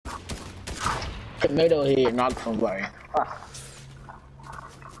Tomato head knocked somebody.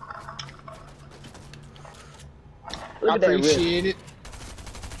 I appreciate it.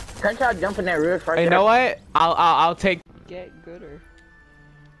 Can't y'all jump in that rift right You there? know what? I'll take. Get gooder.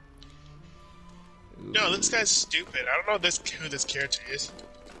 No, this guy's stupid. I don't know who this character is.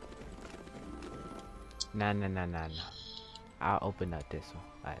 Nah. I'll open up this one.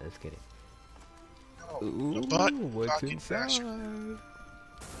 Alright, let's get it. Ooh, what's inside?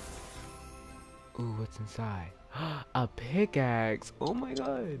 Ooh, what's inside? A pickaxe! Oh my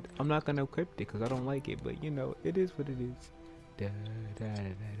god! I'm not gonna equip it because I don't like it, but you know, it is what it is. Da, da, da, da, da,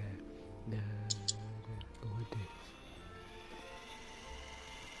 da, da. What this?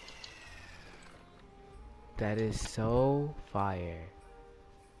 That is so fire.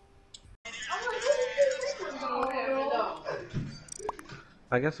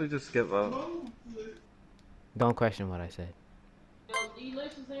 I guess we just skip up. Don't question what I said.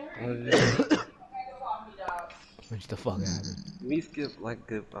 Which the fuck happened? We skip like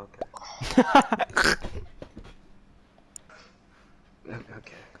good. Okay.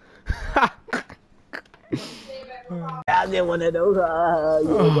 Okay. I get one of those.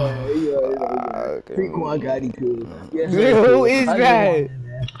 Frequent got it too. Who is that?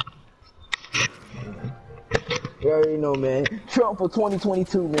 You already know, man. Trump for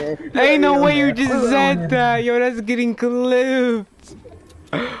 2022, man. Ain't no way you just said that. Yo, that's getting clipped.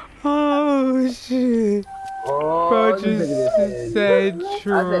 Oh shit. Oh, Bro, just said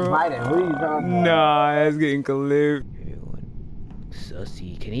Trump. I said Biden. What are you talking about? Nah, that's getting clipped.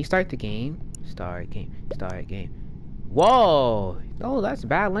 Sussy. Can he start the game? Start game. Start game. Whoa! Oh, that's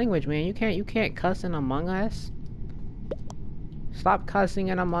bad language, man. You can't cuss in Among Us. Stop cussing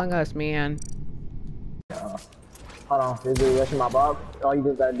in Among Us, man. Hold on, is it rushing my bob? All you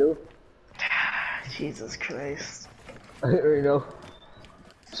just gotta do? Jesus Christ. You know,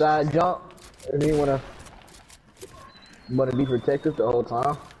 side jump, and you wanna be protective the whole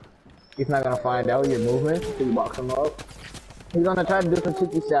time. He's not gonna find out your movement until you box him up. He's gonna try to do some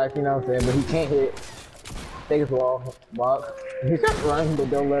tricky shots, you know what I'm saying, but he can't hit. Take his wall, box. He's just running, but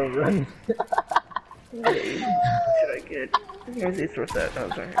don't let him run. Should I get? Here's these for that. Oh,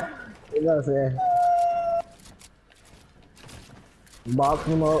 sorry. You know what I'm saying? Box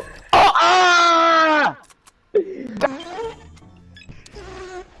him up. Oh, ah!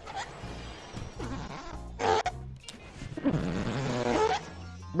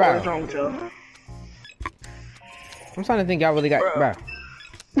 Bro, What's wrong with y'all? I'm trying to think y'all really got. Bro.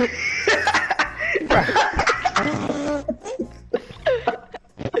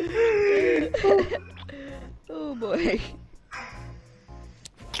 Oh boy.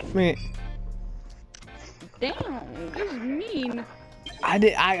 Man. Damn, this is mean.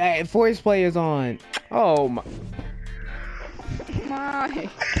 I force players on. Oh my. My.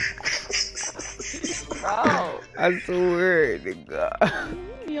 Bro. I swear to God.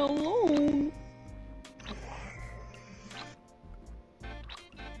 Leave me alone.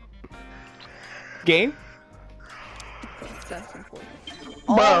 Game? That's important.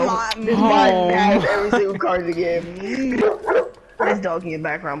 Bro, this guy has every single card in the game. This dog in the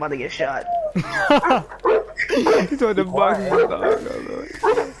background about to get shot. He's on the box.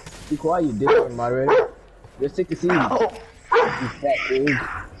 Be quiet, you different moderator. Just take the seat. Oh. You fat pig.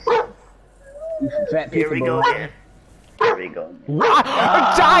 You fat pig. Here we go again. Here we go.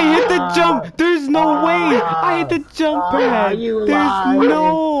 I hit the jump. There's no way. I hit the jump pad. There's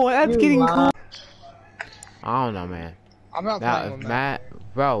no. That's getting cool. I don't know, man. I'm not playing with Matt.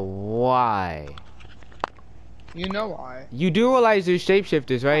 Bro, why? You know why. You do realize there's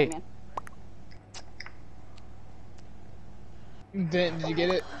shapeshifters, right? Did you get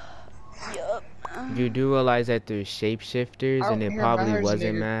it? Yup. You do realize that there's shapeshifters and it probably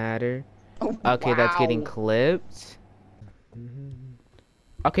wasn't matter. Okay, that's getting clipped.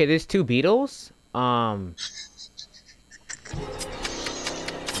 Okay, there's two beetles.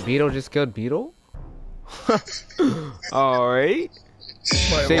 Beetle just killed Beetle? Alright.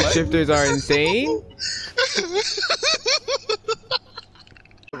 Shapeshifters are insane.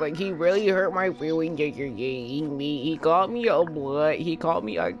 Like, he really hurt my feelings. He called me a blood. He called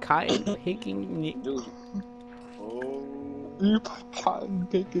me a cotton picking nigga.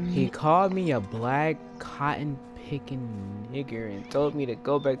 He called me a black cotton picking nigger and told me to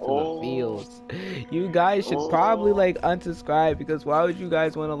go back to the fields. You guys should probably like unsubscribe, because why would you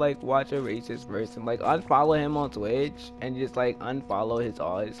guys want to like watch a racist person? Like, unfollow him on Twitch and just like unfollow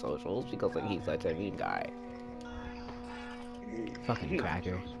all his socials, because like he's such a mean guy. Fucking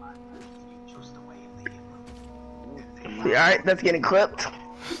cracker. Alright, that's getting clipped.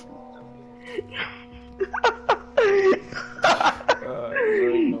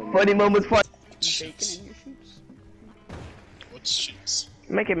 Funny moments. shoots? in your shoots? What shoots?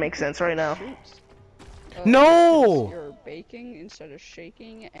 Make it make sense right now. Shoots. No! You're baking instead of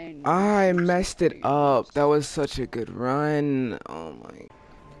shaking, and I messed it up. That was such a good run. Oh my.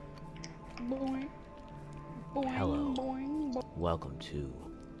 Boing, boing, Hello. boing, boing. Welcome to.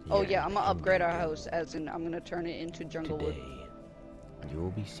 Oh yeah, I'm gonna upgrade our house, as in I'm gonna turn it into junglewood. Today, you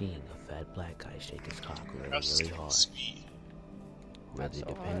will be seeing a fat black guy shake his cock really, How's really hard. speed? Whether so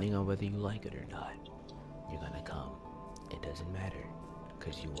depending on whether you like it or not, you're gonna come. It doesn't matter,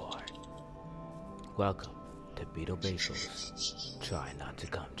 cause you are. Welcome to Beetle Basil's Try Not to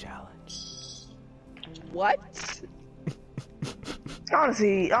Come Challenge. What?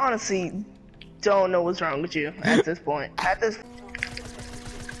 Honestly, don't know what's wrong with you at this point.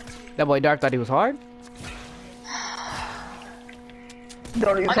 That boy Dark thought he was hard?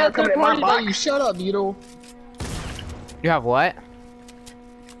 Don't even I start got coming third in my party box. value. Shut up, Beetle. You have what?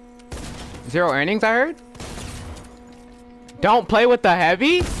 0 earnings, I heard? Don't play with the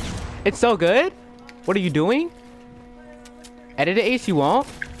heavy? It's so good? What are you doing? Edit it, Ace, you won't?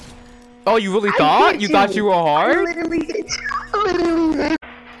 Oh, you really thought? You thought you were hard?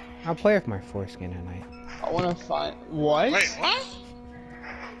 I'll play with my foreskin tonight. I wanna find what? Wait, what?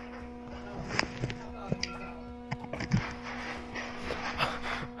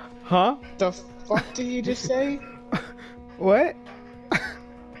 Huh? The fuck did you just say? What?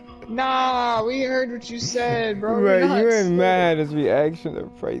 Nah, we heard what you said, bro. Bro, You're not you sick. and mad as reaction are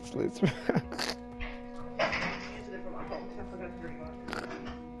priceless.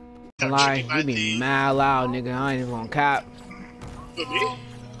 Lie, you be mad loud, nigga. I ain't even gonna cap. Who, me?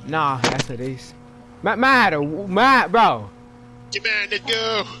 Nah, that's what it is. Mad, bro. Get mad, let's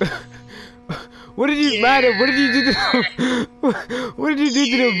go. What did you matter? What did you do to what did you do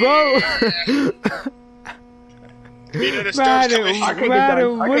to the boat? Beetle, the storm's coming. Our cake is Matter,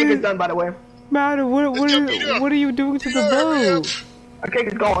 done. Our what cake is- is done, by the way. Matter, Let's go, Beetle. what are you doing to the boat? Our cake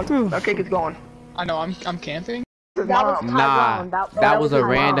is gone. Our cake is gone. I know. I'm camping. That was Nah, Tyrone. that was a Tyrone.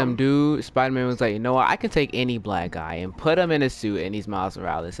 random dude. Spider-Man was like, you know what? I can take any black guy and put him in a suit and he's Miles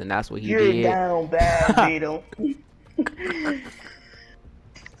Morales, and that's what he You're did. down bad, Beetle.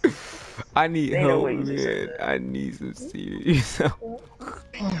 I need Ain't no help, way you just said man. I need some serious help.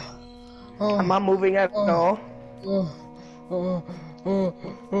 Am I moving at all? I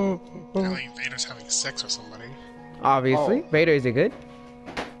think Vader's having sex with somebody. Obviously, Vader, is it good?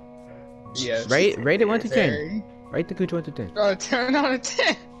 Yes. Rate it 1 to 10. Very. Rate the cooch 1 to 10. 10 out of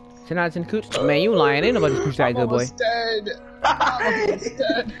 10. 10 out of 10 cooch. Man, you lying? Ain't nobody cooch that I'm good, boy. almost dead. I'm almost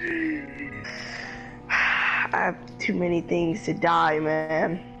dead. I have too many things to die,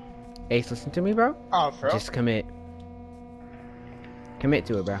 man. Ace, listen to me, bro. Oh, bro. Just commit. Commit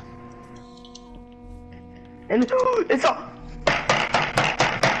to it, bro. And it's all.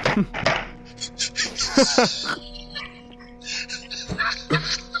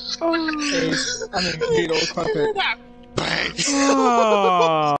 I mean, Beetle puppet.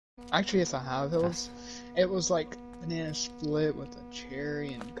 Oh. Actually, yes, I have those. It was like banana split with a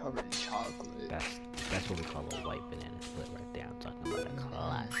cherry and covered in chocolate. That's what we call a white banana split right there. I'm talking about a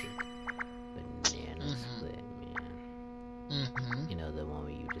classic banana split, man. You know, the one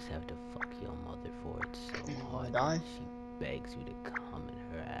where you just have to fuck your mother for it so hard die? that she begs you to come in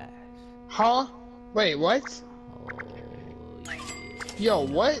her ass. Huh? Wait, what? Oh, yeah. Yo,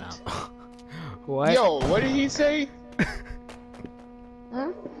 what? What? Yo, what did he say?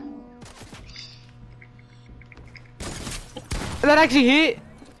 Huh? That actually hit?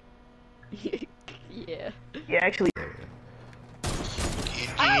 Yeah. Yeah, actually.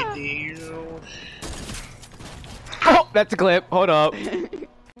 Oh, that's a clip. Hold up.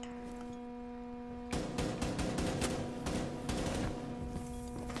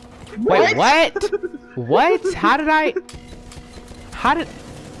 Wait, what? What? How did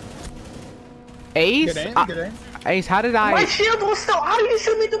Ace? Good aim, good aim. Ace, how did My I? shield was still. How do you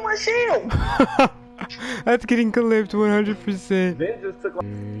shoot me through my shield? That's getting clipped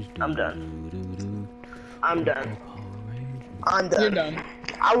 100%. I'm done. I'm done. I'm done. You're done.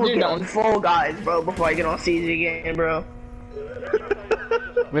 I will You're get done. on Fall Guys, bro, before I get on Siege again, bro.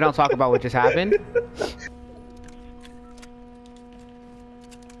 We don't talk about what just happened.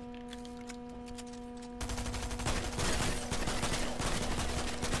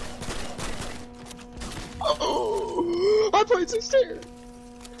 Oh, I played some stairs.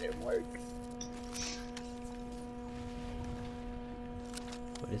 It didn't work.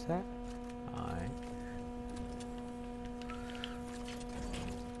 What is that? Alright.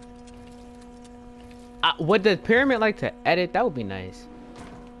 Would the pyramid like to edit? That would be nice.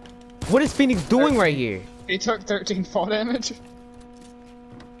 What is Phoenix doing right here? He took 13 fall damage.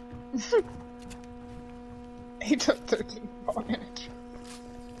 He took 13 damage.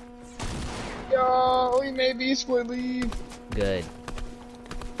 Yo, we made Beastwood leave. Good.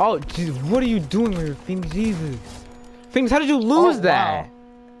 Oh, jeez, what are you doing with your thing, Jesus? Things, how did you lose that?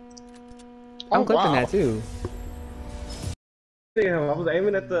 Wow. I'm clipping that too. Damn, I was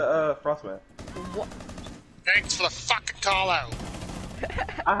aiming at the Frostman. Thanks for the fucking call out.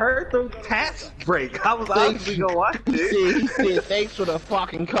 I heard the cats break. I was obviously gonna watch it. He said, thanks for the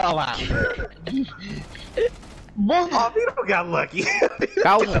fucking call out. Oh, Beetle got lucky.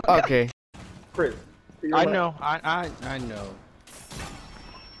 Okay. Chris, I know, I know.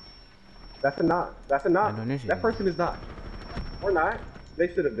 That's a knock. That's a knock. I know this That is. person is not. Or not. They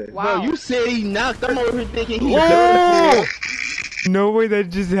should have been. Wow. Bro, you said he knocked. I'm over here thinking he Whoa! No way that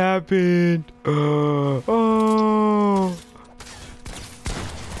just happened. Oh.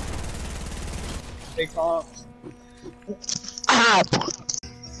 Big off. Ow!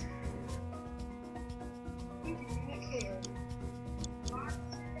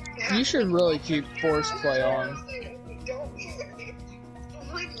 You should really keep force play on.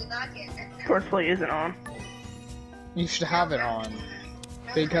 Horseplay isn't on. You should have it on.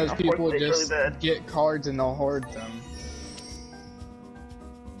 Because Oh, people Forceplay's just really bad. get cards and they'll hoard them.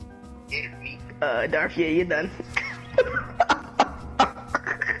 Darth, yeah, you're done.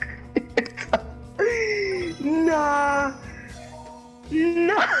 Nah.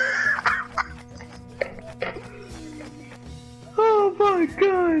 Nah. Oh my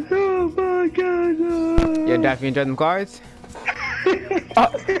god. Oh my god. Yeah, Daffy, you enjoy them cards?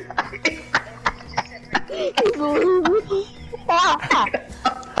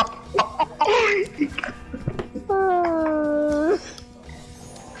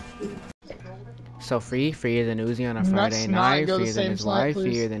 So freer than Uzi on a Friday not night, go the freer than same his slide, wife,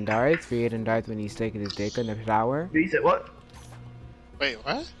 please. freer than Darth when he's taking his dick in the shower. You said what? Wait,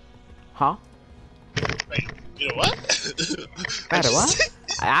 what? Huh? Wait, you know what? I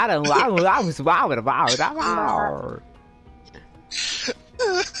don't what? I was wild about that. What?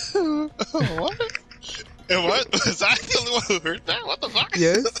 And what? Was I the only one who heard that? What the fuck?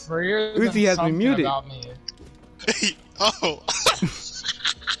 Yes. Freer Uzi than has been something muted. about me. Oh.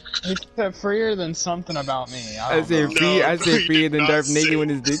 He said freer than something about me. I don't said know. free. No, I he said freer did than not Darth naked say when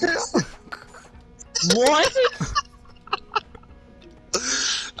his dick. What?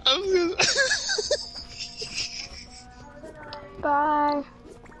 I was gonna... Bye.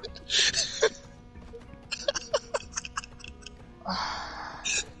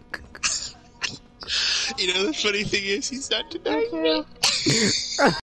 You know, the funny thing is, he's not denying me.